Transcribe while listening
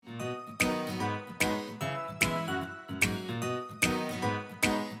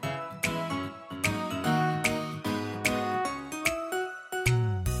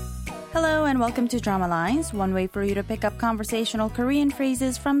Hello and welcome to Drama Lines, one way for you to pick up conversational Korean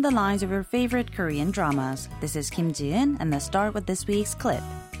phrases from the lines of your favorite Korean dramas. This is Kim Ji-eun, and let's start with this week's clip.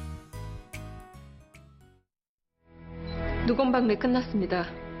 누공방내 끝났습니다.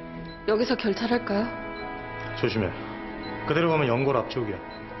 여기서 결찰할까요? 조심해. 그대로 가면 연골 압축이야.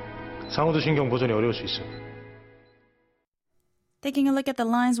 상호도 신경 보존이 어려울 수 있어. Taking a look at the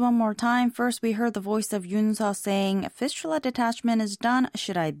lines one more time, first we heard the voice of Yoon Seo saying, fistula detachment is done,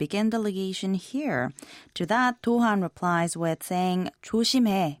 should I begin the ligation here? To that, Do-han replies with saying,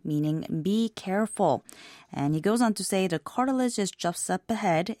 조심해, meaning be careful. And he goes on to say the cartilage is just up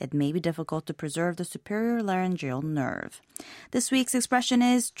ahead. It may be difficult to preserve the superior laryngeal nerve. This week's expression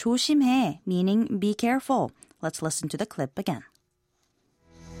is 조심해, meaning be careful. Let's listen to the clip again.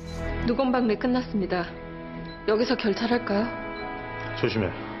 누공방내 끝났습니다. 여기서 결찰할까요?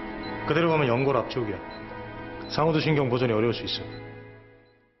 조심해. 그대로 가면 연골 압축이야. 상호도 신경 보존이 어려울 수 있어.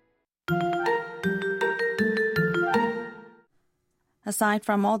 Aside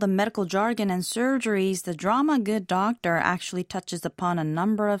from all the medical jargon and surgeries, the drama Good Doctor actually touches upon a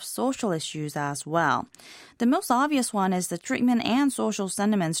number of social issues as well. The most obvious one is the treatment and social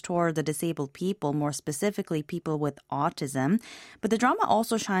sentiments toward the disabled people, more specifically people with autism. But the drama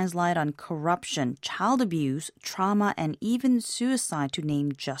also shines light on corruption, child abuse, trauma, and even suicide, to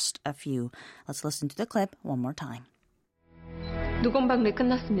name just a few. Let's listen to the clip one more time. 누공방내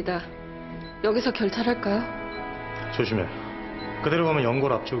끝났습니다. 여기서 결찰할까요? 조심해. 그대로 가면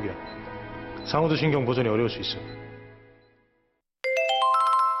연골 압축이야. 상호도 신경 보존이 어려울 수 있어.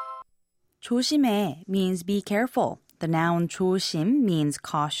 조심해 means be careful. The noun 조심 means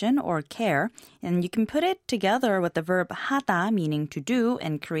caution or care, and you can put it together with the verb 하다, meaning to do,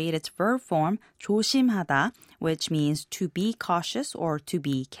 and create its verb form 조심하다, which means to be cautious or to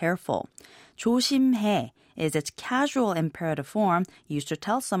be careful. 조심해 is its casual imperative form used to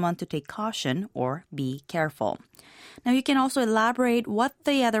tell someone to take caution or be careful. Now, you can also elaborate what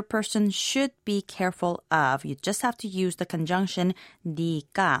the other person should be careful of. You just have to use the conjunction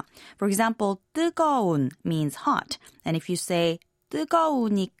니까. For example, 뜨거운 means hot. And if you say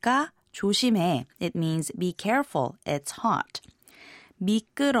뜨거우니까 조심해, it means be careful, it's hot.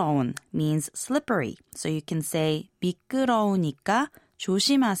 미끄러운 means slippery. So you can say 미끄러우니까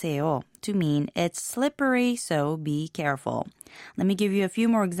조심하세요 to mean it's slippery, so be careful. Let me give you a few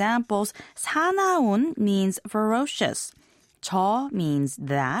more examples. 사나운 means ferocious. 저 means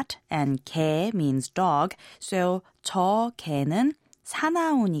that, and 개 means dog. So 저 개는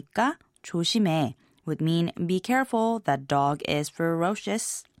사나우니까 조심해 would mean be careful, that dog is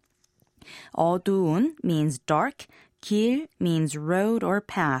ferocious. 어두운 means dark. 길 means road or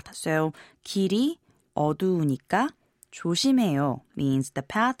path. So 길이 어두우니까 조심해요 means the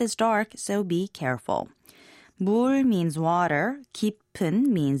path is dark, so be careful. 물 means water, 깊은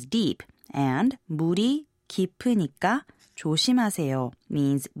means deep, and 물이 깊으니까 조심하세요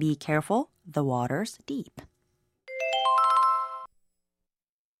means be careful, the water's deep.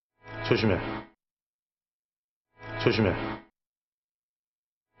 조심해. 조심해.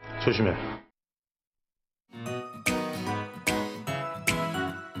 조심해.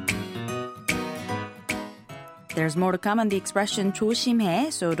 There's more to come on the expression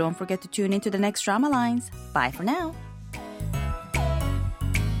조심해, so don't forget to tune into the next Drama Lines. Bye for now.